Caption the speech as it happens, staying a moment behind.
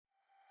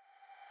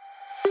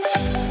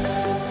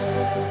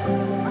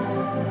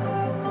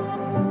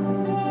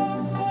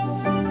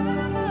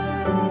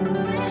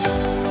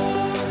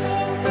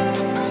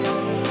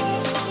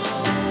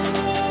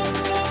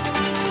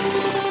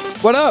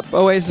What up,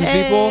 Oasis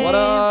people? What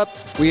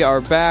up? We are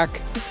back.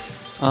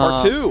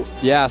 Part 2.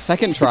 Yeah,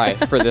 second try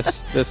for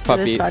this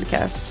puppy. This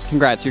podcast.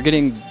 Congrats, you're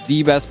getting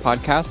the best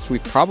podcast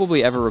we've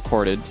probably ever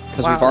recorded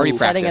because we've already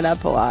setting practiced. it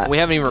up a lot. We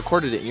haven't even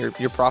recorded it.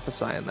 You're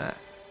prophesying that.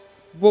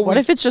 Well, What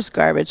if it's just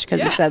garbage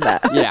because you said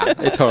that? Yeah,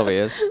 it totally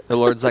is. The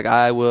Lord's like,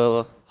 I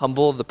will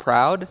humble the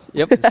proud.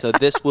 Yep. And so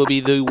this will be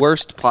the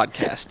worst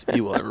podcast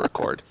you will ever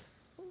record.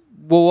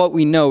 Well, what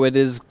we know, it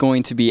is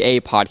going to be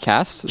a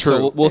podcast. True.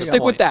 So we'll Good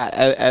stick with point. that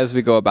as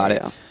we go about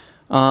it.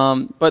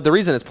 But the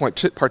reason it's part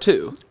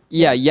 2.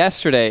 Yeah,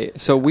 yesterday.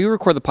 So we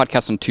record the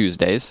podcast on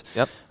Tuesdays.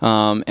 Yep.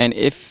 And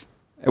if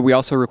we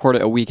also record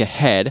it a week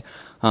ahead.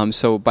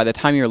 So by the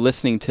time you're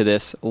listening to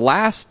this,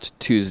 last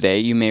Tuesday,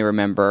 you may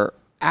remember,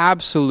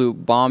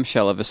 absolute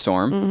bombshell of a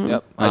storm. Mm-hmm.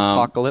 Yep.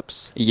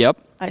 Icepocalypse. Yep.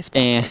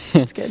 Icepocalypse.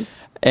 That's good.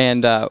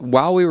 And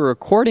while we were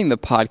recording the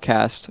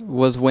podcast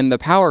was when the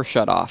power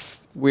shut off.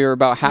 We were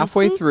about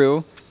halfway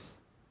through,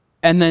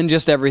 and then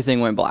just everything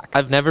went black.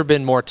 I've never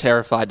been more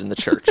terrified in the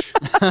church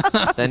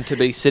than to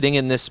be sitting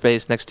in this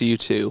space next to you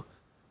two,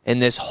 in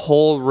this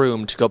whole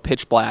room to go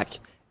pitch black,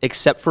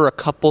 except for a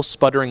couple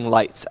sputtering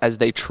lights as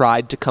they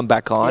tried to come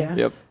back on. Yeah.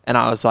 Yep. And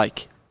I was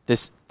like,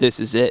 this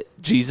is it.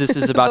 Jesus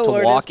is about The to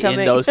Lord is walk in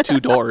coming. those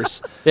two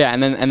doors. Yeah,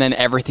 and then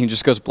everything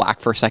just goes black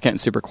for a second and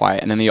super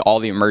quiet, and then all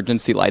the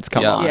emergency lights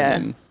come Yeah. on.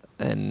 Yeah.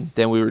 And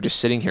then we were just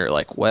sitting here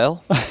like,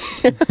 well,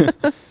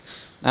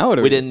 Now what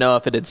do we didn't know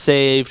if it had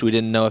saved. We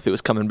didn't know if it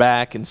was coming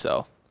back. And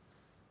so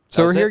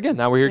So that we're was here it. again.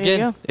 Now we're here There you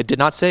again. go. It did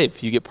not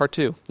save. You get part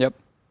 2. Yep.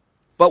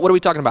 But what are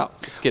we talking about?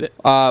 Let's get it.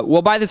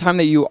 Well, by the time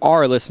that you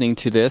are listening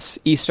to this,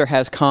 Easter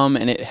has come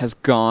and it has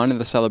gone, and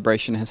the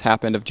celebration has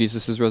happened of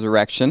Jesus'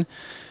 resurrection.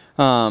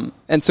 And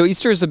so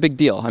Easter is a big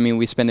deal. I mean,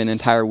 we spend an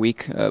entire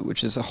week,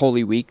 which is a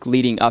holy week,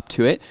 leading up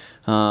to it,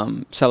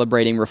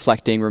 celebrating,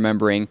 reflecting,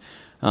 remembering.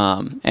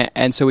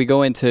 And so we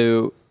go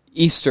into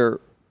Easter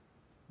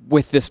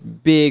with this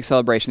big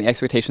celebration, the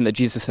expectation that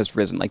Jesus has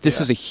risen. Like,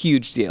 this is a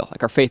huge deal.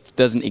 Like, our faith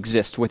doesn't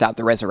exist without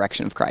the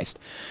resurrection of Christ.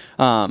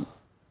 But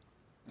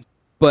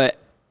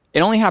it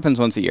only happens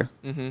once a year.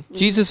 Mm-hmm.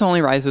 Jesus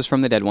only rises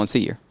from the dead once a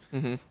year.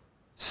 Mm-hmm.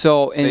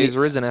 So, Stays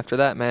risen after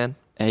that, man.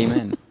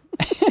 Amen.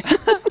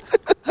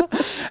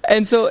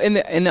 And so in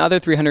the other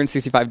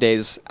 365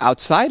 days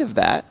outside of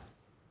that,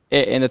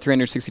 in the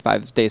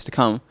 365 days to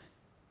come,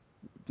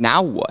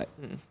 now what?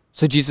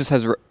 So Jesus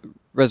has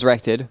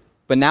resurrected,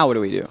 but now what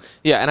do we do?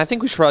 Yeah, and I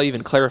think we should probably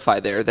even clarify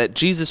there that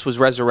Jesus was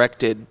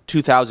resurrected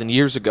 2,000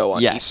 years ago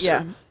on Yes. Easter.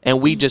 Yeah. And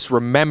we just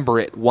remember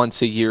it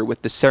once a year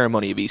with the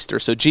ceremony of Easter.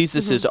 So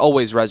Jesus is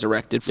always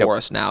resurrected for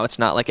us now. It's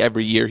not like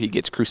every year he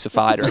gets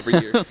crucified or every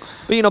year.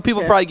 But,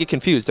 people probably get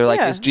confused. They're like,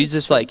 Yeah, is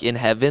Jesus like in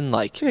heaven,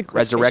 like a good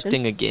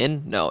resurrecting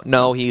again?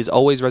 No, he's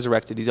always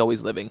resurrected. He's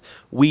always living.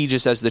 We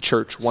just as the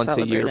church once a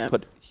Celebrate year it.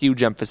 put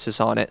huge emphasis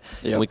on it.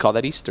 Yep. And we call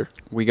that Easter.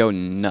 We go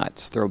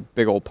nuts, throw a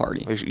big old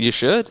party. You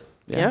should.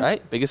 Yeah.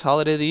 Right? Biggest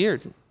holiday of the year.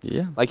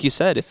 Yeah. Like you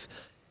said,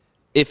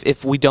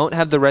 if we don't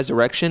have the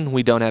resurrection,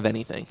 we don't have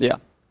anything. Yeah.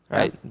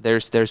 Right?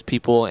 There's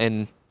people,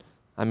 and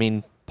I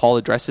mean, Paul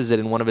addresses it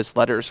in one of his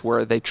letters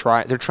where they're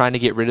trying to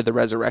get rid of the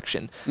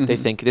resurrection. They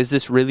think, is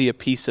this really a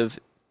piece of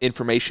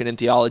information and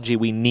theology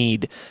we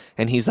need?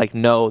 And he's like,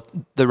 no,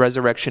 the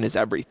resurrection is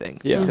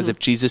everything. Yeah. Because if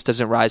Jesus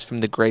doesn't rise from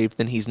the grave,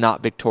 then he's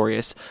not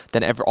victorious.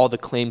 Then all the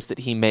claims that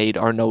he made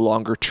are no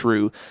longer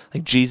true.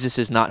 Like, Jesus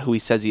is not who he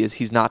says he is.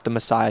 He's not the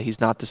Messiah. He's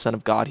not the Son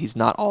of God. He's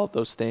not all of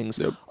those things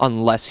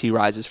unless he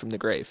rises from the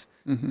grave.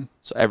 Mm-hmm.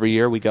 So every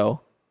year we go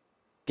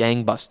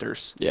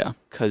gangbusters. Yeah.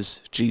 Because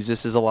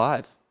Jesus is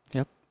alive.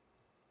 Yep.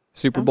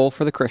 Super Bowl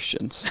for the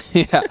Christians.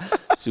 Yeah.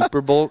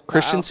 Super Bowl,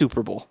 Christian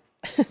Super Bowl.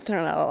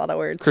 They're not a lot of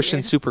words.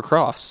 Christian here.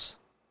 Supercross.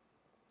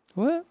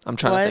 What? I'm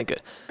trying What? to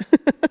think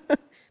it.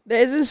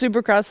 Isn't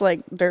Supercross like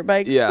dirt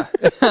bikes? Yeah.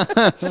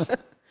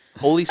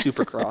 Holy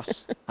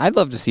Supercross. I'd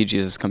love to see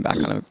Jesus come back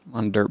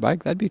on a dirt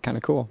bike. That'd be kind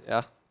of cool.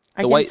 Yeah.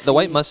 I The can white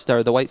see-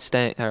 Mustang, the white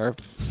Stang, or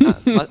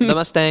the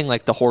Mustang,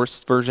 like the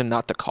horse version,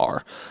 not the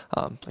car.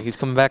 Like he's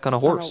coming back on a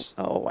horse.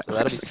 Oh, So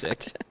that'll be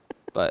sick.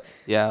 But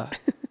yeah,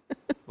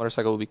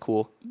 motorcycle would be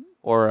cool.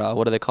 Or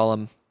what do they call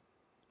them?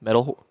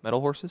 Metal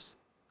horses?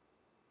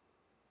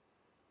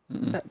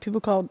 That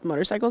people call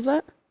motorcycles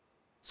that?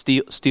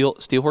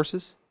 Steel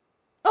horses?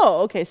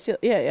 Oh, okay. Steel.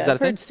 Yeah. Is that I've a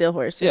thing? heard steel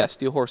horse. Yeah,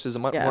 steel horse is a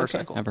Yeah, okay.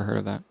 motorcycle. Never heard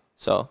of that.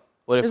 So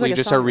what if There's we like a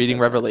just song are that reading says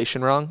that.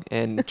 Revelation wrong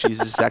and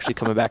Jesus is actually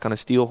coming back on a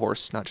steel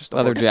horse, not just a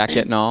Leather horse?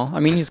 jacket and all. I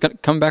mean, he's gonna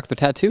come back with a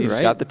tattoo, He's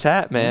right? got the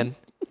tat, man.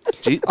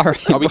 All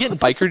right. Are we getting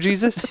biker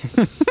Jesus?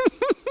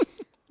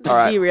 All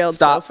right, Derailed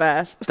stop. so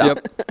fast. Stop.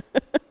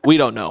 We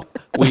don't know.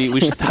 We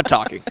should stop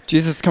talking.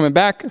 Jesus is coming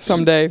back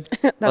someday.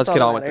 That's Let's all get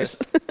that on with matters.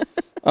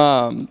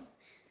 this.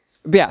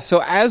 But yeah,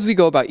 so as we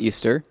go about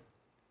Easter,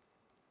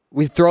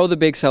 we throw the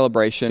big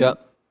celebration. Yep.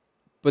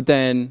 But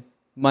then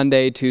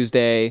Monday,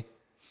 Tuesday,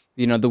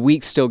 the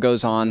week still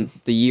goes on.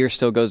 The year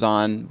still goes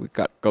on. We've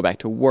got to go back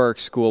to work,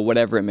 school,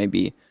 whatever it may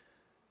be.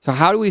 So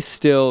how do we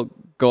still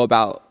go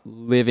about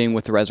living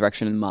with the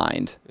resurrection in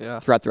mind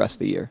throughout the rest of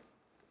the year?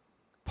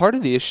 Part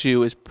of the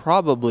issue is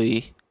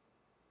probably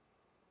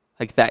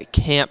like that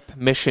camp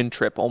mission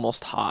trip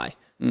almost high,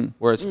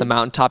 where it's the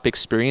mountaintop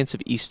experience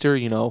of Easter.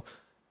 You know,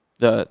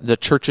 the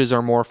churches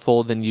are more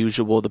full than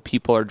usual. The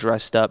people are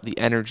dressed up. The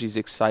energy's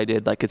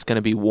excited. Like it's going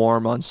to be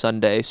warm on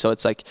Sunday. So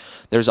it's like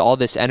there's all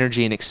this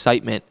energy and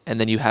excitement. And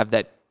then you have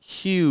that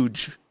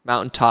huge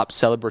mountaintop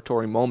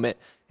celebratory moment.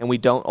 And we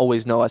don't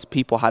always know as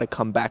people how to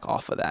come back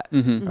off of that,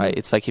 right?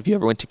 It's like if you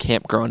ever went to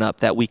camp growing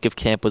up, that week of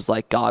camp was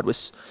like God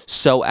was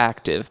so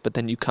active. But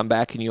then you come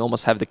back and you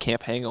almost have the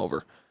camp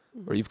hangover.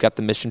 Or you've got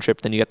the mission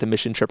trip, then you got the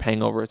mission trip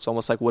hangover. It's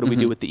almost like, what do we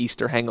do with the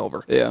Easter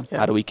hangover? Yeah.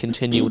 How do we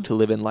continue to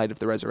live in light of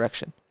the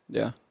resurrection?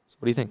 Yeah. So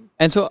what do you think?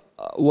 And so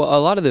well,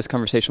 a lot of this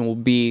conversation will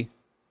be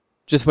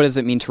just what does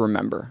it mean to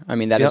remember? I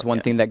mean, that is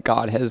one thing that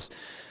God has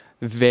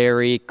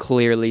very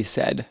clearly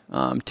said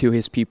to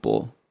his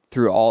people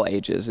through all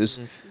ages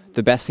is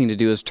the best thing to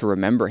do is to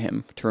remember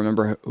him, to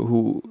remember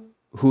who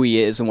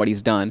he is and what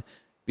he's done,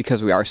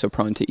 because we are so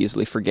prone to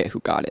easily forget who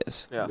God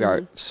is. Yeah. We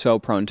are so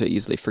prone to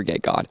easily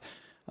forget God.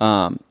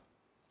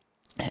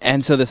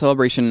 And so the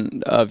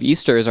celebration of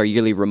Easter is our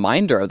yearly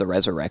reminder of the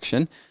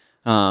resurrection.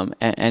 And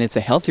it's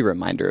a healthy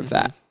reminder of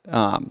that,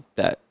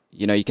 that,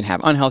 you know, you can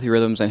have unhealthy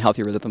rhythms and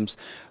healthy rhythms,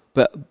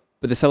 but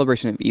the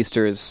celebration of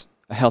Easter is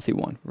a healthy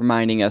one,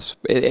 reminding us,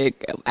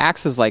 it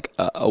acts as like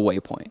a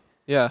waypoint.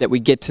 Yeah. That we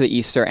get to the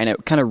Easter and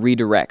it kind of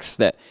redirects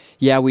that,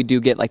 yeah, we do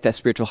get like that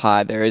spiritual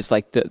high. There is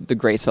like the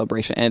great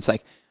celebration. And it's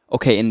like,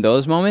 okay, in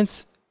those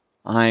moments,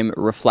 I'm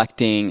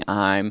reflecting,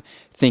 I'm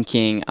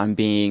thinking, I'm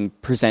being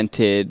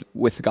presented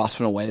with the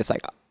gospel in a way that's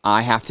like,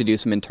 I have to do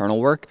some internal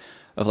work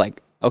of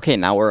like, okay,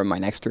 now where are my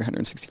next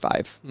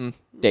 365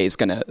 days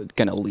gonna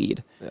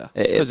lead? Yeah,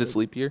 because it's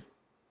leap year.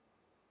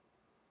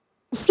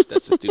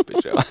 That's a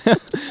stupid joke.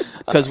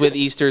 Because with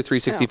Easter,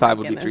 365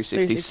 would be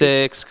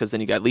 366, because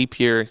then you got leap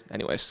year.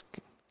 Anyways,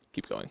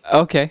 keep going.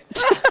 Okay.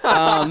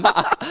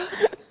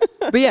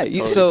 But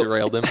yeah, so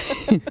derailed him.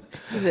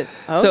 Is it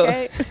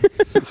okay?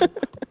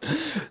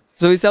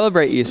 So we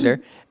celebrate Easter,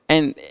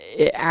 and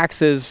it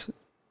acts as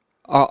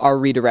our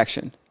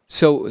redirection.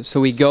 So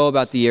we go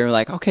about the year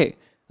like, okay,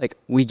 like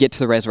we get to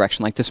the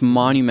resurrection, like this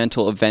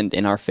monumental event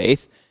in our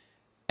faith,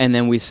 and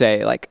then we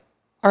say like,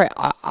 all right,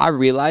 I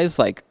realize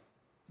like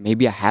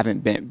maybe I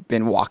haven't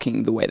been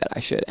walking the way that I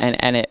should,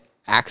 and it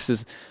acts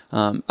as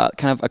kind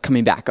of a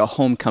coming back, a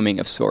homecoming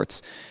of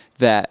sorts,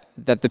 that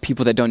the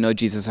people that don't know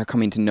Jesus are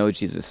coming to know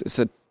Jesus. It's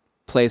a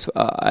place,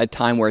 a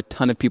time where a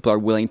ton of people are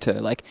willing to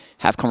like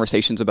have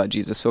conversations about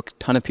Jesus. So a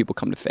ton of people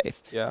come to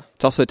faith. Yeah,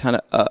 it's also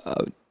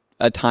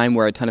a time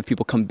where a ton of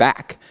people come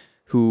back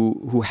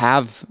who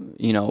have,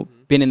 you know,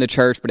 been in the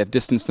church but have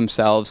distanced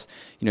themselves.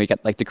 You know, you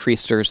got like the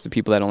Creasters, the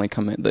people that only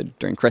come in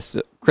during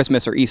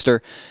Christmas or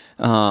Easter,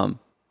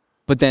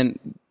 but then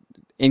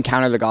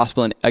encounter the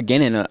gospel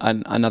again in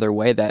another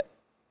way that,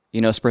 you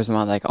know, spurs them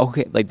on like,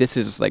 okay, like this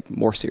is like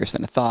more serious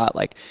than I thought.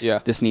 Like,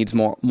 this needs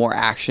more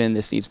action.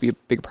 This needs to be a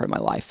big part of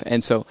my life.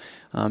 And so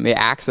it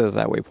acts as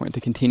that waypoint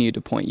to continue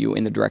to point you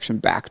in the direction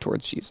back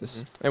towards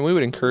Jesus. And we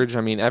would encourage,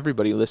 I mean,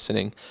 everybody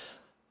listening,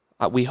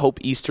 we hope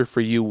Easter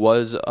for you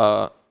was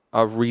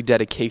a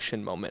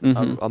rededication moment,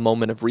 a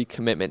moment of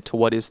recommitment to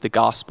what is the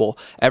gospel.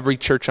 Every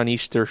church on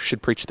Easter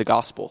should preach the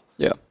gospel.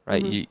 Yeah.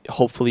 Right.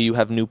 Hopefully you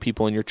have new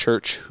people in your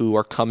church who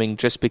are coming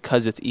just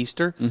because it's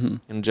Easter.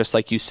 And just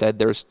like you said,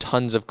 there's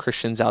tons of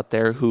Christians out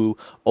there who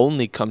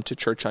only come to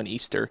church on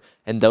Easter.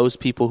 And those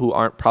people who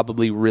aren't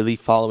probably really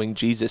following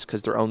Jesus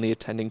because they're only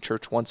attending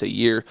church once a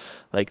year,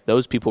 like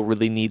those people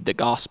really need the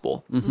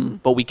gospel.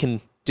 But we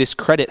can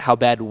discredit how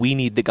bad we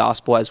need the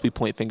gospel as we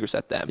point fingers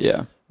at them.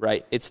 Yeah.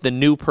 Right? It's the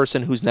new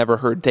person who's never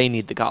heard, they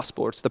need the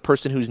gospel. Or it's the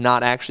person who's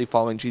not actually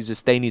following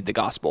Jesus, they need the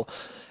gospel.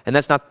 And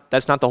that's not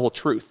the whole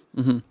truth.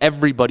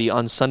 Everybody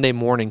on Sunday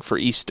morning for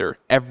Easter,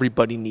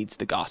 everybody needs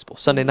the gospel.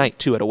 Sunday night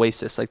too at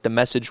Oasis, like the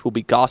message will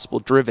be gospel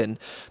driven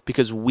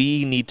because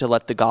we need to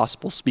let the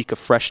gospel speak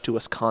afresh to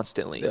us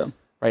constantly. Yeah.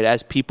 Right,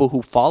 as people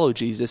who follow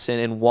Jesus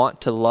and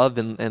want to love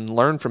and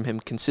learn from him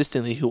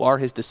consistently, who are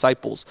his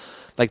disciples,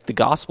 like the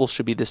gospel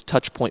should be this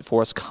touch point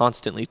for us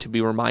constantly to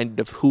be reminded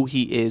of who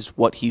he is,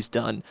 what he's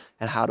done,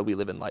 and how do we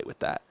live in light with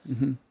that.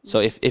 So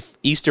if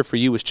Easter for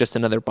you is just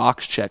another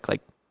box check,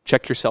 like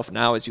check yourself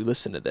now as you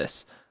listen to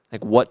this.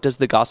 Like what does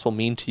the gospel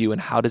mean to you and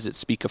how does it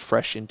speak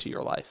afresh into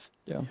your life?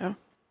 Yeah.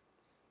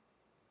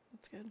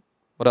 That's good.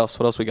 What else?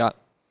 What else we got?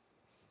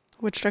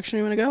 Which direction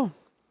do you want to go?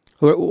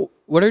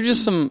 What are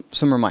just some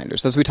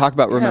reminders as we talk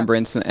about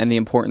remembrance and the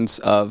importance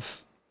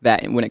of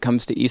that when it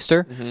comes to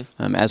Easter,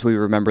 as we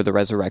remember the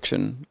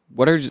resurrection?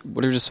 What are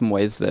just some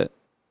ways that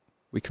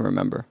we can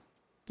remember?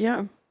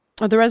 Yeah,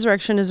 well, the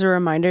resurrection is a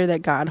reminder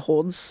that God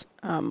holds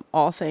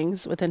all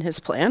things within His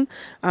plan,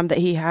 that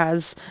He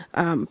has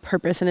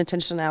purpose and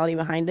intentionality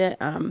behind it.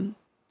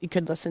 You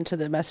could listen to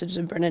the message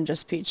that Brennen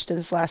just preached in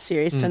this last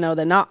series to know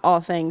that not all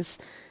things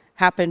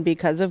happen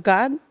because of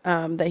God,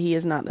 that He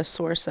is not the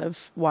source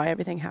of why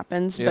everything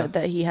happens, but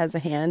that He has a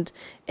hand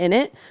in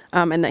it,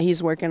 and that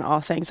He's working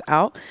all things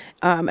out.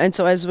 And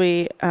so as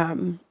we,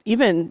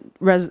 even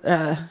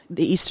the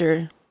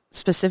Easter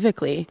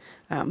specifically,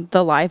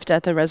 the life,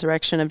 death, and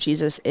resurrection of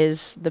Jesus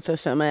is the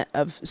fulfillment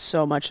of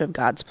so much of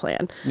God's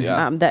plan.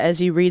 Yeah. That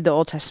as you read the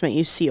Old Testament,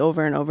 you see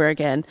over and over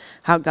again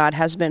how God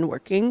has been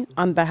working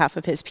on behalf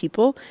of his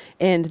people.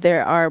 And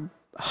there are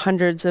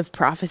hundreds of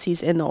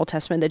prophecies in the Old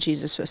Testament that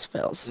Jesus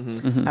fulfills. I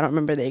don't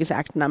remember the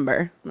exact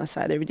number unless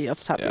either of you off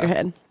the top of your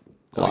head.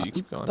 Oh, you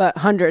keep going. But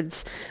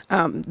hundreds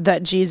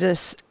that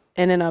Jesus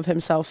in and of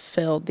himself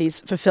fulfilled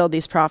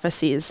these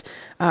prophecies.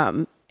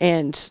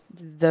 And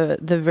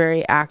the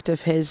very act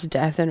of his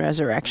death and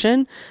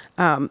resurrection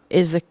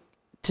is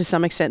to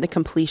some extent the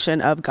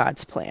completion of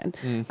God's plan.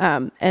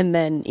 And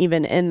then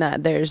even in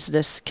that, there's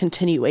this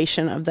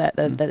continuation of that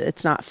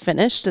it's not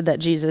finished, that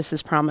Jesus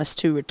is promised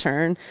to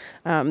return,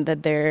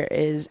 that there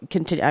is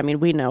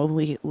we know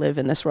we live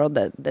in this world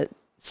that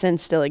sin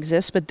still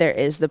exists, but there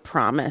is the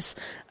promise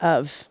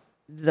of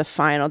the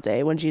final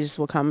day when Jesus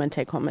will come and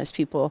take home his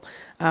people,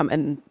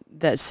 and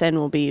that sin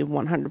will be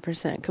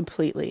 100%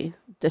 completely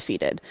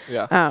defeated.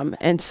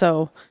 And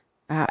so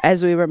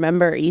as we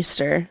remember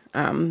Easter,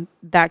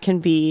 that can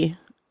be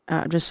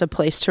just a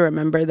place to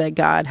remember that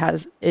God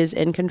is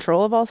in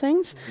control of all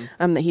things,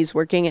 that he's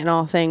working in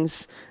all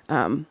things,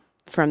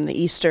 from the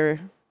Easter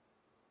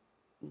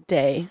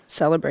day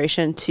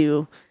celebration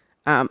to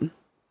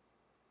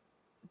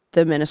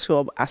the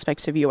minuscule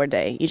aspects of your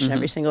day, each and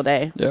every single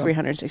day,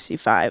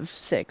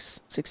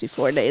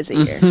 64 days a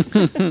year.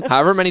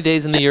 However many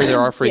days in the year there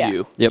are for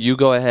you, Yep. you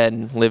go ahead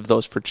and live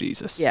those for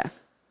Jesus. Yeah.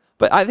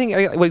 But I think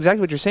exactly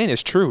what you're saying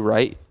is true,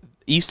 right?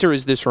 Easter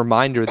is this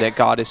reminder that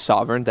God is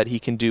sovereign, that he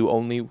can do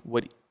only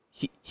what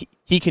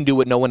he can do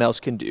what no one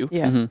else can do.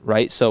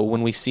 Right? So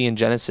when we see in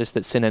Genesis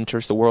that sin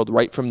enters the world,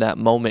 right from that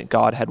moment,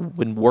 God had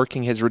been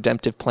working his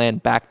redemptive plan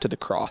back to the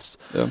cross.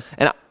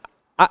 And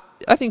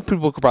I think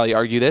people could probably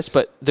argue this,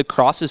 but the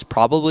cross is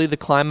probably the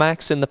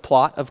climax in the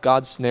plot of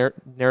God's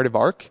narrative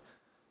arc.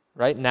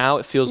 Right now,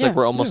 it feels like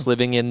we're almost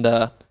living in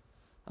the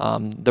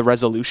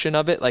resolution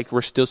of it. Like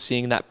we're still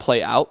seeing that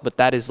play out, but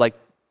that is like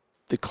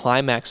the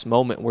climax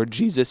moment where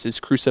Jesus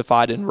is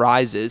crucified and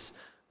rises.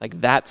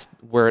 Like that's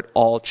where it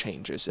all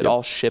changes. It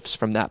all shifts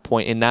from that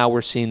point. And now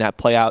we're seeing that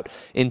play out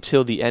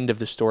until the end of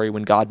the story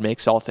when God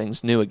makes all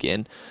things new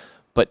again.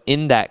 But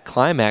in that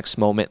climax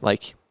moment,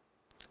 like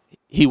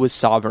he was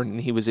sovereign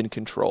and he was in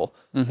control.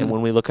 And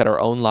when we look at our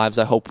own lives,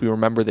 I hope we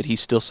remember that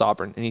he's still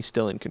sovereign and he's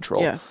still in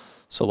control.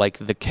 So like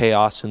the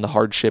chaos and the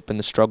hardship and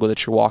the struggle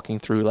that you're walking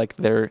through, like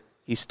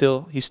he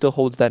still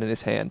holds that in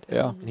his hand.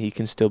 And he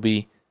can still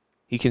be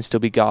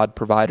God,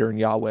 provider, and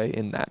Yahweh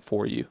in that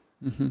for you.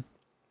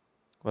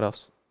 What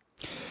else?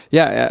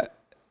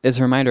 As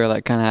a reminder,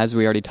 like kind of as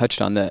we already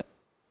touched on, that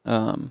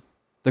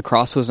the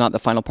cross was not the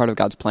final part of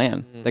God's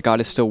plan, that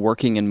God is still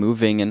working and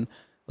moving, and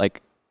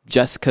like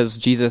just because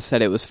Jesus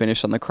said it was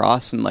finished on the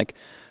cross and like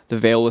the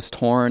veil was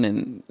torn,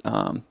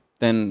 and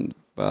then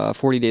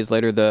 40 days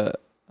later the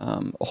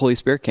Holy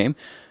Spirit came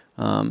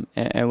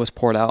and was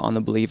poured out on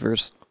the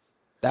believers.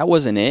 That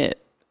wasn't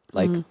it.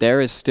 Like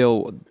there is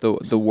still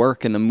the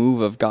work and the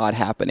move of God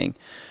happening.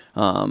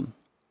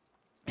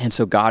 And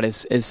so God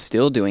is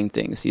still doing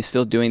things. He's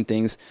still doing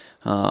things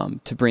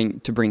to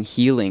bring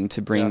healing,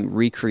 to bring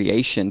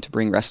recreation, to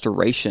bring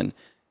restoration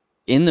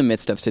in the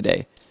midst of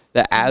today.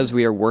 That as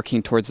we are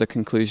working towards the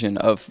conclusion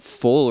of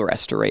full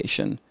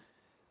restoration,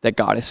 that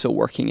God is still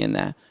working in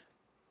that,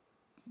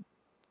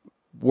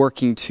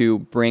 working to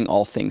bring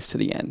all things to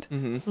the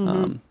end,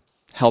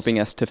 helping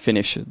us to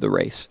finish the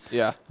race.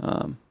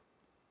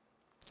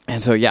 And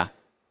so,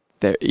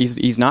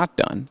 he's not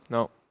done.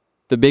 No.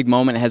 The big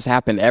moment has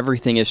happened.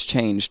 Everything has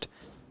changed,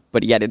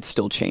 but yet it's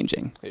still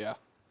changing. Yeah,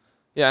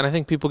 and I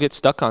think people get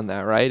stuck on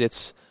that, right?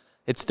 It's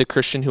the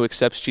Christian who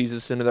accepts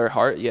Jesus into their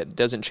heart, yet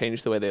doesn't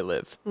change the way they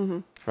live,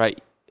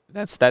 right?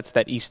 That's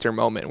that Easter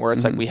moment where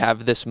it's like we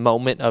have this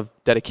moment of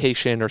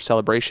dedication or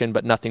celebration,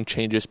 but nothing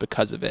changes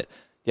because of it.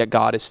 Yet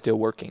God is still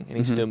working, and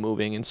he's still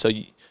moving, and so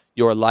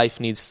your life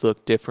needs to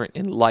look different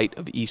in light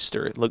of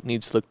Easter. It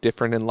needs to look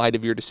different in light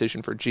of your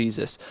decision for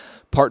Jesus.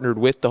 Partnered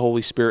with the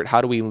Holy Spirit,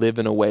 how do we live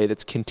in a way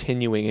that's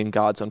continuing in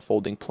God's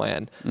unfolding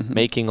plan,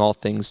 making all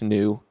things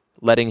new,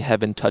 letting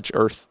heaven touch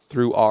earth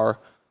through our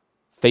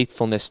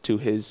faithfulness to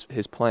his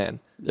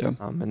plan?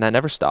 And that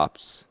never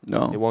stops.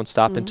 No. It won't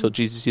stop until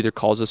Jesus either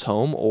calls us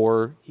home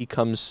or he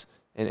comes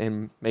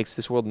and makes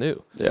this world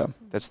new.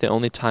 That's the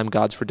only time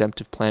God's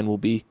redemptive plan will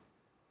be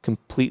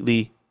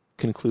completely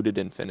concluded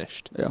and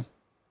finished.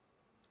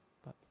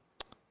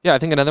 I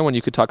think another one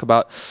you could talk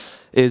about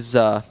is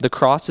the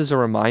cross is a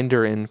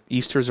reminder, and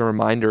Easter is a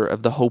reminder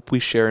of the hope we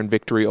share in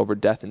victory over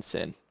death and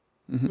sin.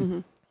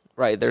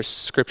 Right, there's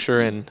scripture,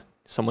 and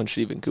someone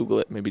should even Google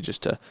it, maybe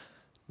just to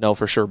know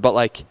for sure, but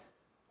like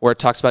where it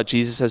talks about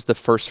Jesus as the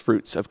first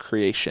fruits of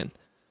creation,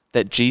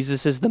 that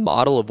Jesus is the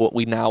model of what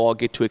we now all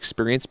get to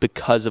experience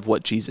because of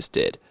what Jesus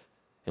did.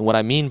 And what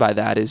I mean by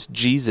that is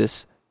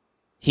Jesus,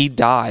 he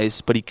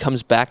dies, but he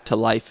comes back to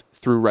life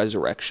through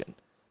resurrection.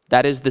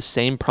 That is the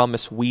same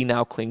promise we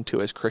now cling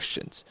to as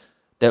Christians,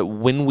 that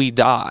when we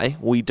die,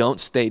 we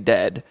don't stay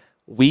dead.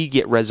 We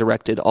get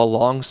resurrected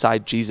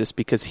alongside Jesus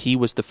because he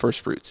was the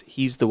first fruits.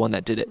 He's the one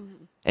that did it.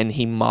 and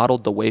he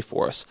modeled the way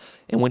for us.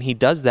 And when he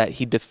does that,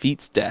 he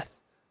defeats death.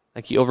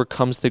 Like, he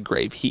overcomes the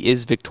grave. He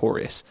is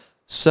victorious.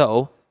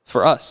 So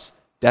for us,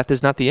 death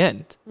is not the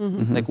end.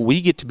 Like,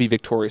 we get to be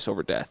victorious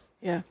over death.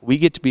 Yeah. We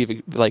get to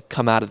be like,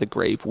 come out of the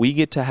grave. We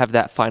get to have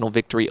that final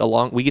victory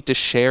we get to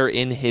share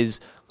in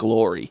his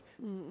glory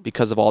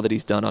because of all that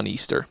he's done on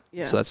Easter.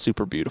 Yeah. So that's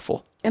super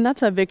beautiful. And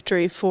that's a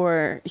victory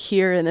for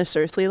here in this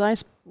earthly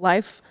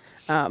life,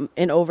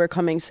 in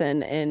overcoming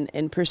sin and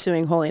in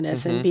pursuing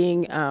holiness and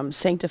being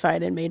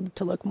sanctified and made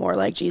to look more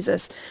like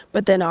Jesus.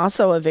 But then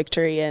also a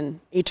victory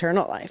in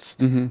eternal life,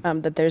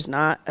 that there's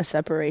not a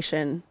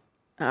separation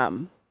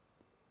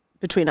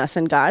between us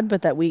and God,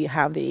 but that we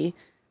have the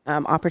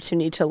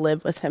opportunity to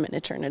live with him in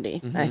eternity.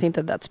 And I think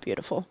that that's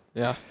beautiful.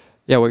 Yeah.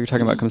 Yeah, what you're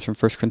talking about comes from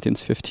 1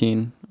 Corinthians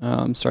 15,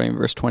 starting in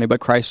verse 20. But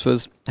Christ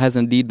has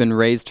indeed been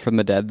raised from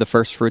the dead, the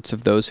first fruits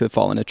of those who have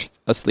fallen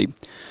asleep.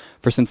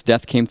 For since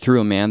death came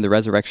through a man, the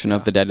resurrection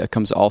of the dead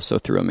comes also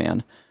through a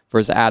man. For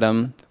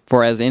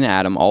as in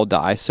Adam all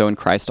die, so in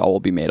Christ all will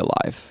be made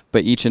alive.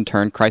 But each in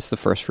turn, Christ the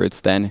first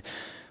fruits, then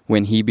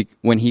when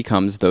he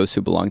comes, those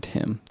who belong to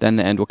him. Then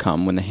the end will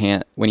come when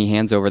he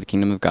hands over the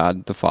kingdom of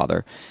God the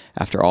Father,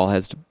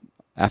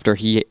 after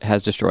he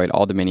has destroyed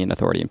all dominion,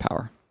 authority, and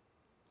power.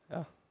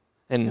 Yeah.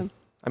 And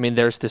I mean,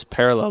 there's this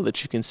parallel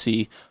that you can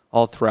see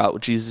all throughout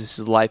Jesus'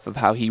 life of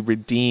how he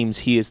redeems.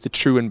 He is the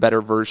true and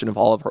better version of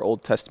all of our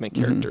Old Testament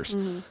characters.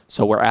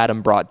 So where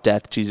Adam brought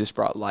death, Jesus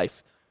brought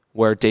life.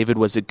 Where David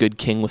was a good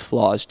king with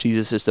flaws,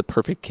 Jesus is the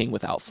perfect king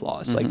without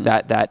flaws. Like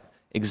that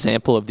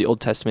example of the Old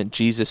Testament,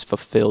 Jesus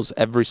fulfills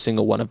every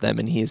single one of them,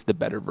 and he is the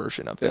better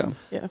version of them.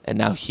 Yeah. And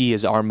now he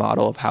is our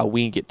model of how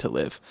we get to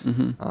live.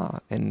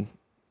 And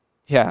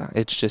yeah,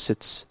 it's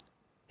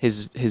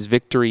his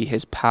victory,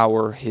 his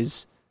power,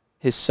 his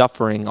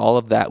suffering, all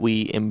of that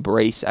we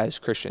embrace as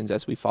Christians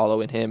as we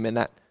follow in him. And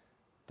that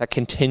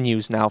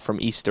continues now from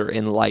Easter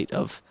in light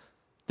of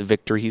the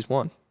victory he's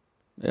won.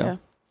 Yeah.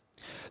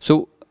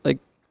 So, like,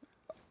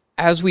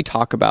 as we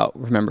talk about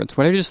remembrance,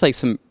 what are just like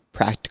some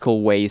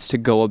practical ways to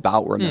go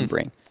about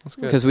remembering? That's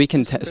good. Because we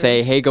can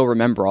say, hey, go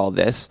remember all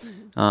this.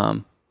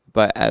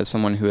 But as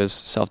someone who is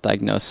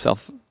self-diagnosed,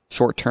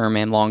 short-term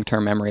and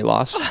long-term memory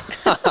loss.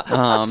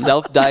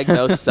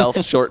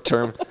 Self-diagnosed,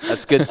 short-term.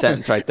 That's a good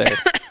sentence right there.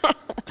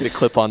 Get a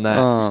clip on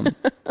that.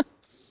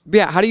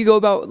 Yeah, how do you go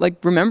about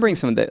like remembering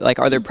some of that? Like,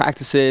 are there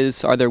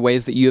practices? Are there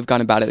ways that you have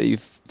gone about it that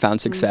you've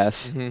found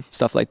success?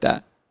 Stuff like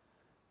that.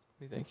 What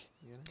do you think?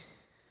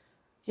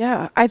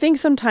 Yeah, I think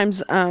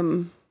sometimes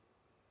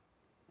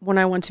when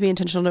I want to be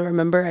intentional to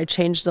remember, I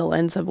change the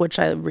lens of which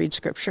I read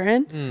scripture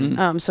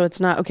in. So it's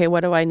not, okay,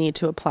 what do I need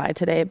to apply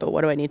today, but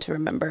what do I need to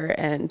remember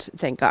and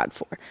thank God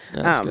for?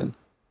 Yeah, that's good.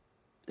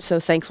 So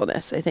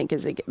thankfulness, I think,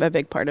 is a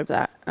big part of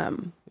that.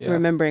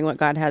 Remembering what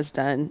God has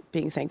done,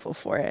 being thankful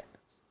for it.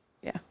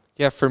 Yeah.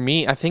 Yeah, for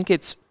me, I think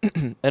it's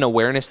an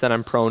awareness that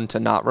I'm prone to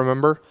not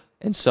remember.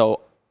 And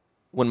so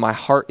when my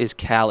heart is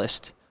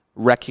calloused,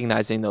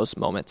 recognizing those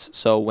moments.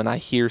 So when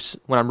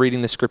I'm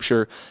reading the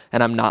scripture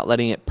and I'm not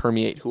letting it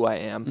permeate who I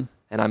am,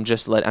 and I'm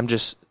just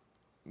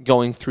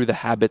going through the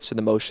habits or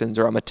the motions,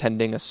 or I'm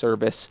attending a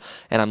service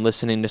and I'm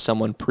listening to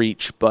someone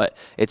preach, but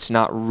it's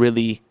not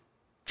really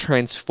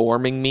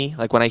transforming me.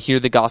 Like when I hear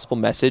the gospel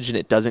message and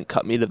it doesn't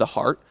cut me to the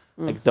heart,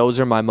 like those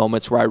are my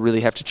moments where I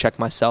really have to check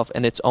myself,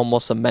 and it's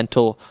almost a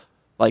mental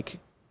like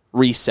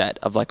reset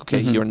of like,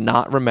 okay, you're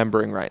not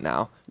remembering right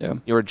now. Yeah.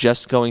 You're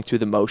just going through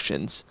the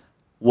motions.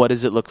 What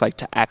does it look like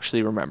to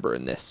actually remember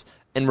in this?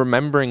 And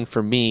remembering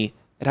for me,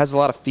 it has a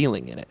lot of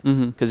feeling in it.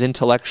 Because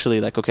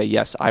intellectually, like, okay,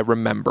 yes, I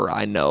remember,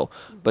 I know.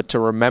 But to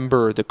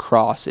remember the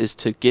cross is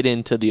to get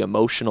into the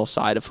emotional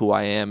side of who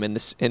I am,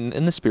 and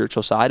in the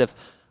spiritual side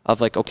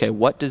of like, okay,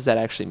 what does that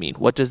actually mean?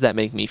 What does that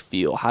make me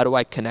feel? How do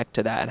I connect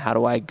to that? And how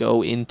do I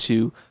go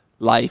into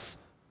life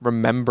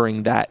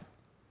remembering that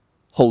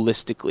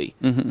holistically,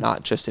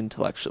 not just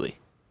intellectually?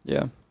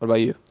 Yeah. What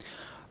about you?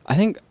 I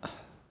think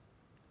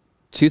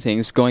two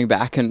things: going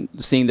back and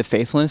seeing the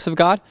faithfulness of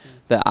God,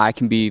 that I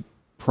can be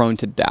prone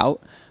to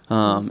doubt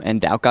and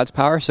doubt God's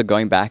power. So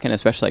going back and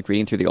especially like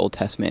reading through the Old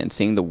Testament and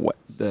seeing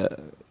the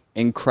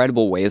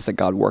incredible ways that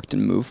God worked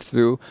and moved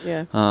through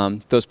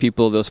those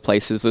people, those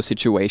places, those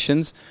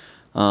situations,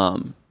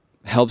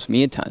 helps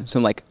me a ton. So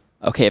I'm like,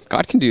 okay, if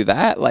God can do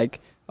that,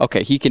 like,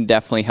 okay, he can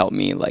definitely help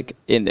me like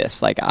in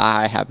this. Like,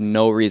 I have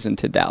no reason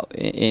to doubt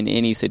in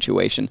any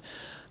situation.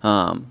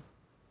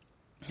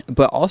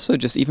 But also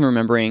just even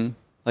remembering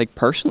like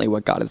personally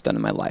what God has done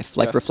in my life,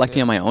 like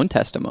reflecting on my own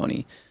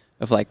testimony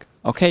of like,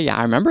 okay, yeah,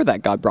 I remember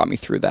that God brought me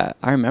through that.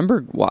 I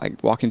remember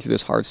walking through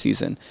this hard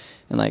season,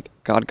 and like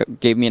God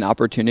gave me an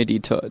opportunity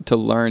to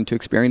learn, to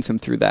experience him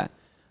through that.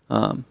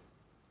 To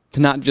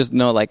not just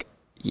know like,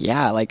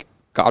 yeah, like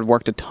God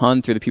worked a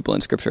ton through the people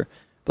in scripture,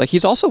 but like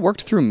he's also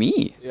worked through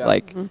me. Yeah.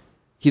 Like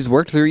he's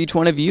worked through each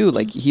one of you.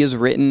 Like he has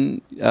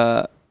written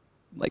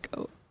like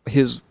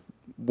his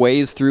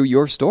ways through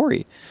your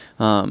story.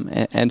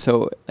 And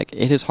so like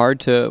it is hard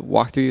to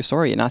walk through your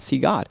story and not see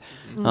God.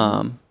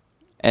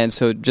 And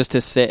so just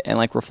to sit and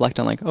like reflect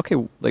on like, okay,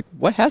 like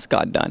what has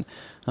God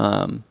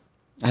done?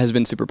 has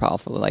been super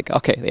powerful. Like,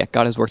 okay, yeah,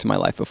 God has worked in my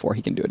life before,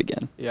 he can do it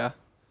again. Yeah.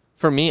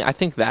 For me, I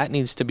think that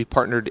needs to be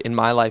partnered in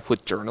my life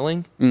with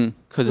journaling.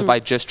 Because if I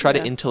just try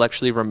to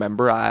intellectually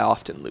remember, I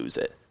often lose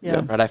it.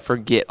 Yeah. Right? I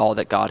forget all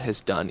that God has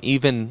done.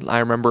 Even I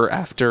remember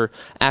after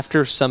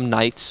some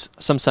nights,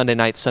 some Sunday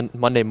nights,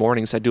 Monday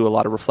mornings, I do a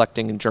lot of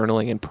reflecting and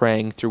journaling and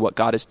praying through what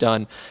God has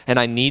done. And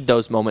I need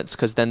those moments,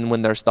 because then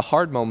when there's the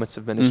hard moments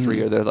of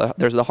ministry or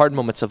there's the hard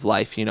moments of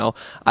life,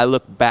 I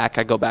look back,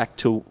 I go back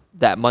to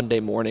that Monday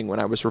morning when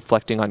I was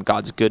reflecting on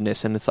God's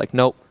goodness, and it's like,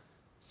 nope.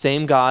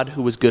 Same God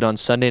who was good on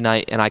Sunday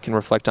night and I can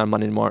reflect on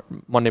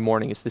Monday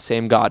morning is the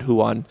same God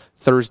who on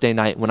Thursday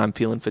night, when I'm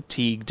feeling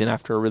fatigued and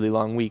after a really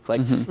long week,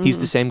 like he's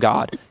the same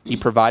God. He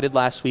provided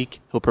last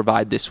week, he'll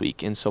provide this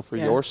week. And so for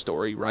your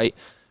story, right,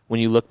 when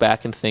you look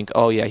back and think,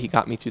 oh yeah, he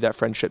got me through that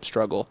friendship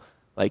struggle,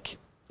 like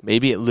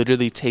maybe it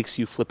literally takes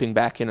you flipping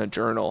back in a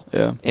journal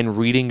and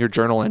reading your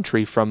journal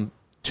entry from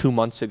 2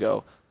 months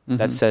ago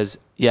that says,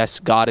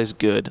 yes, God is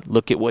good.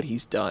 Look at what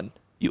he's done.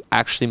 You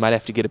actually might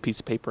have to get a piece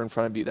of paper in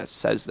front of you that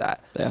says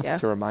that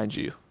to remind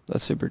you.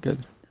 That's super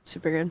good.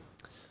 Super good.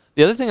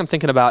 The other thing I'm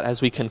thinking about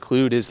as we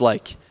conclude is,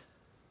 like,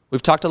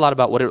 we've talked a lot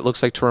about what it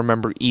looks like to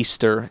remember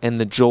Easter and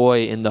the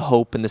joy and the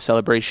hope and the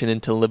celebration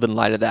and to live in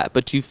light of that.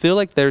 But do you feel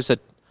like there's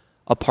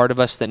a part of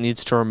us that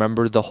needs to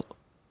remember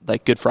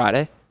like Good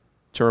Friday,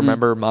 to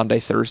remember Maundy,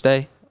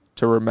 Thursday,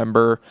 to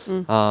remember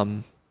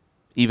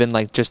even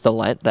like just the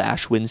Lent, the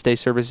Ash Wednesday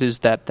services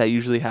that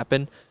usually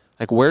happen?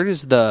 Like, where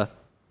does the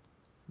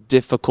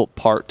difficult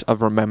part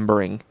of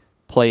remembering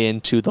play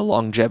into the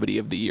longevity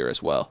of the year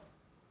as well?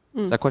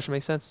 Does that question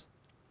make sense?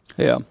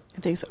 Yeah.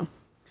 I think so.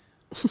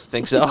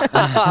 Think so?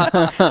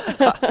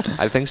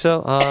 I think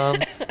so.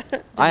 Did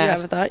you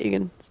have a thought? You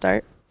can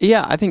start.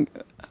 Yeah, I think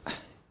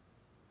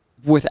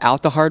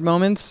without the hard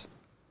moments,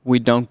 we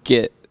don't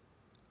get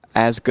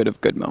as good of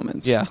good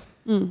moments. Yeah.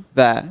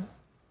 That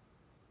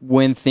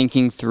when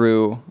thinking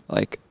through,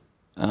 like,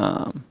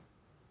 when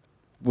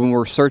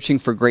we're searching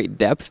for great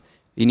depth,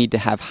 you need to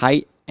have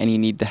height and you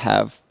need to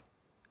have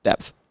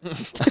depth.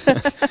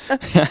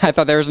 I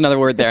thought there was another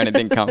word there and it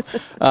didn't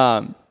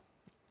come.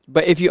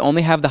 But if you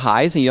only have the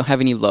highs and you don't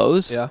have any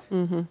lows,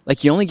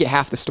 like, you only get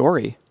half the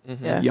story.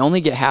 You only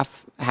get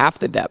half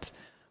the depth.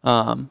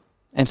 And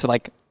so,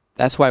 like,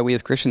 that's why we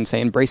as Christians say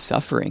embrace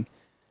suffering,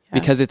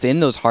 because it's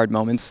in those hard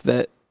moments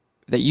that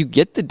you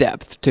get the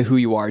depth to who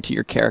you are, to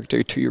your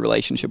character, to your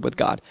relationship with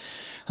God.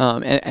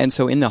 And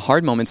so in the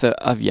hard moments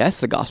of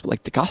the gospel,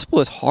 like, the gospel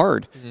is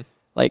hard.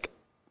 Like,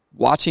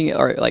 watching it,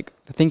 or like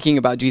thinking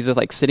about Jesus,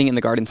 like sitting in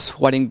the garden,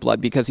 sweating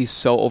blood because he's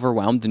so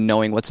overwhelmed and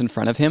knowing what's in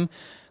front of him.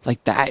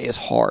 Like, that is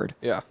hard.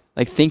 Yeah.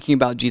 Like, thinking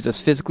about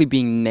Jesus physically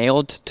being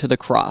nailed to the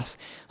cross,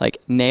 like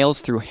nails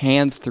through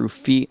hands, through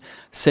feet,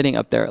 sitting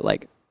up there,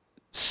 like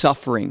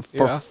suffering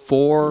for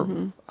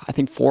 4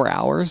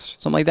 hours,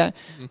 something like that.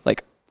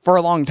 Like, for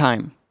a long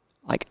time,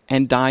 like,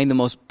 and dying the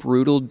most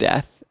brutal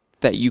death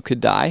that you could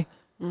die.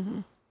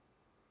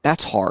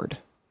 That's hard.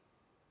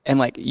 And,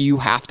 like, you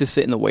have to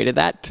sit in the weight of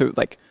that to,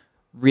 like,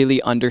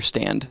 really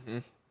understand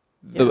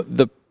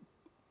the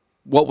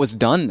what was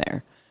done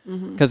there.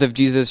 Because if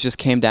Jesus just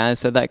came down and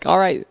said, like, all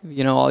right,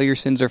 all your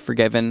sins are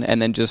forgiven,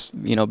 and then just,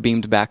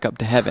 beamed back up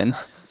to heaven,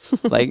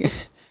 like,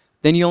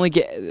 then you only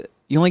get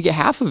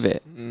half of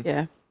it.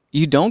 Yeah.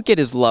 You don't get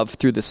his love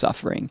through the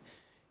suffering.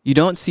 You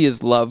don't see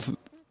his love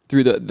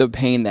through the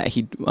pain that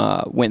he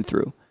went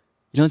through.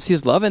 You don't see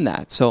his love in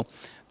that. So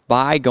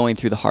by going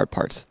through the hard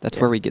parts, that's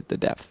where we get the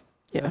depth.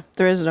 Yeah.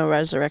 There is no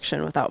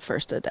resurrection without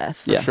first a death.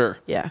 For sure.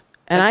 Yeah.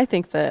 And I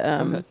think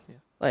that,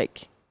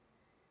 like,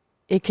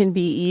 it can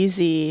be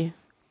easy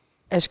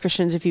as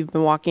Christians, if you've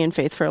been walking in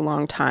faith for a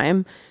long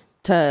time,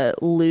 to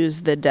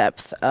lose the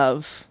depth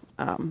of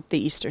the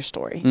Easter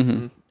story.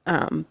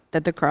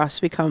 That the cross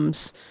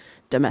becomes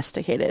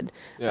domesticated.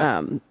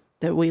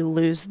 That we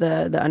lose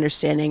the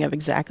understanding of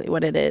exactly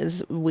what it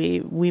is.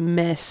 We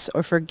miss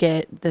or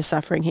forget the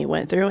suffering he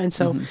went through. And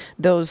so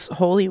those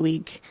Holy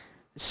Week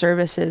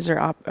services or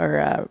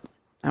I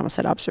almost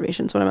said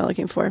observations. What am I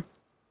looking for?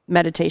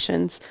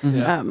 Meditations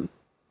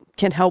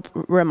can help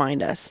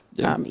remind us,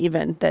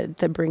 even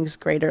that brings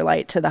greater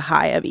light to the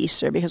high of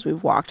Easter, because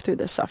we've walked through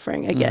the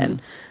suffering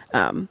again.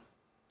 And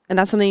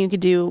that's something you could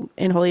do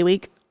in Holy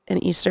Week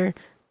and Easter,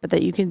 but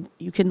that you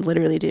can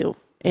literally do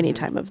any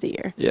time of the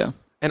year. Yeah.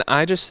 And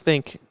I just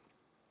think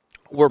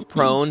we're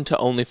prone to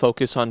only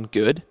focus on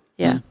good.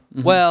 Yeah.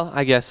 Well,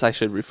 I guess I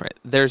should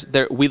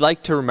rephrase. We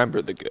like to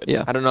remember the good.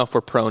 Yeah. I don't know if we're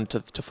prone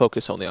to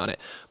focus only on it,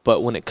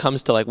 but when it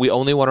comes to, like, we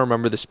only want to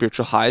remember the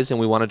spiritual highs, and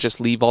we want to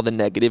just leave all the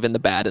negative and the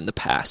bad in the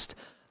past.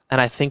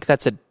 And I think that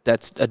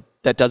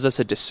does us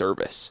a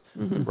disservice,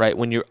 right?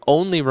 When you're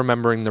only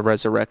remembering the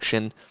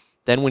resurrection,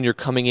 then when you're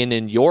coming in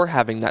and you're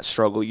having that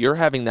struggle, you're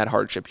having that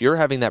hardship, you're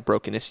having that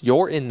brokenness,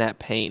 you're in that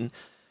pain,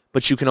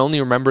 but you can only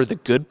remember the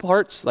good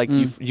parts, like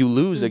you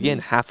lose, again,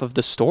 half of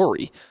the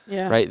story,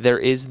 right? There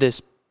is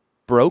this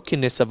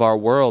brokenness of our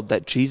world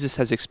that Jesus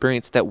has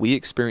experienced that we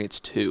experience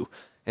too.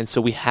 And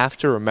so we have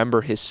to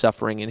remember his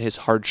suffering and his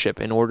hardship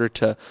in order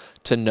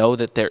to know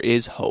that there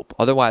is hope.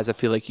 Otherwise, I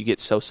feel like you get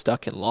so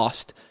stuck and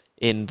lost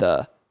in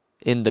the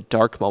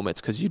dark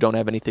moments because you don't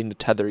have anything to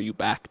tether you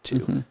back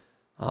to.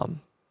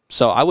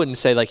 So I wouldn't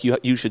say like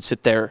you should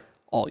sit there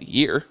all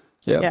year.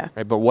 Yeah.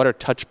 Right. But what are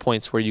touch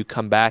points where you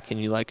come back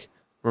and you like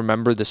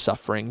remember the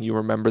suffering, you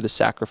remember the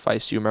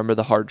sacrifice, you remember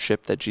the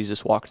hardship that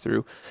Jesus walked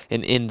through,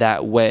 and in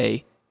that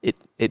way,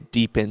 it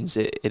deepens,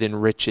 it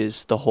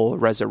enriches the whole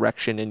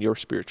resurrection in your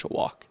spiritual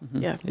walk.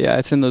 Yeah. Yeah,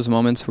 it's in those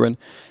moments when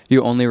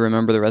you only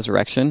remember the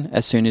resurrection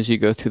as soon as you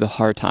go through the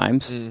hard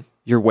times.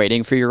 You're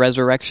waiting for your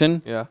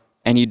resurrection,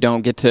 and you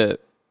don't get to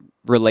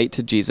relate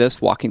to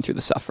Jesus walking through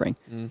the suffering.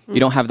 You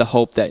don't have the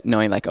hope that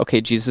knowing like, okay,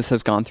 Jesus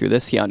has gone through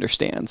this, he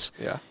understands.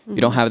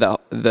 You don't have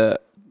the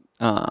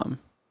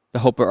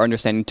hope or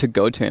understanding to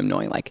go to him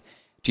knowing like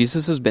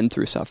Jesus has been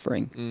through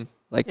suffering.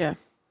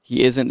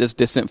 He isn't this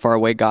distant, far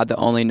away God that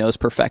only knows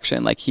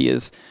perfection. Like he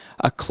is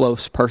a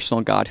close,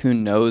 personal God who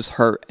knows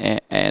hurt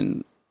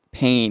and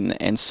pain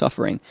and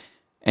suffering,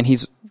 and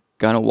he's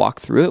going to walk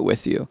through it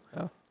with you.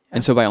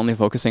 And so by only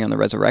focusing on the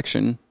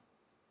resurrection,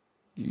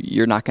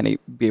 you're not going to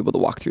be able to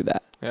walk through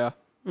that.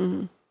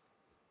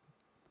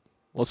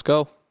 Let's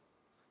go.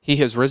 He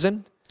has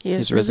risen. He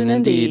is risen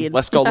indeed.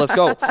 Let's go.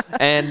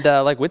 And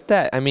like with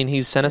that, I mean,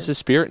 he's sent us his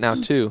spirit now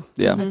too.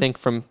 Yeah. I think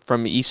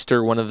from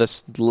Easter, one of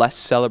the less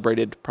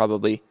celebrated,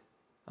 probably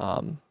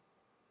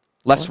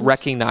less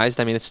recognized.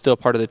 I mean, it's still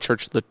part of the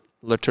church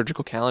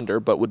liturgical calendar,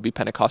 but would be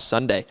Pentecost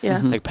Sunday.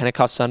 Like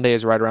Pentecost Sunday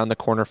is right around the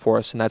corner for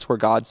us, and that's where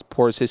God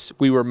pours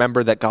we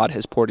remember that God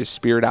has poured his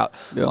spirit out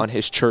on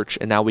his church,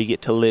 and now we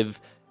get to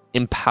live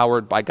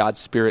empowered by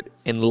God's spirit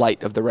in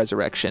light of the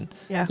resurrection.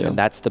 And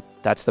that's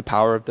the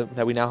power of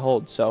that we now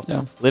hold. So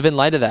live in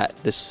light of that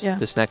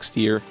this next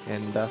year,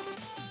 and we'll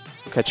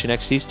catch you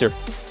next Easter.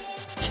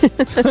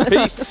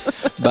 Peace.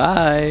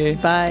 Bye.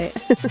 Bye.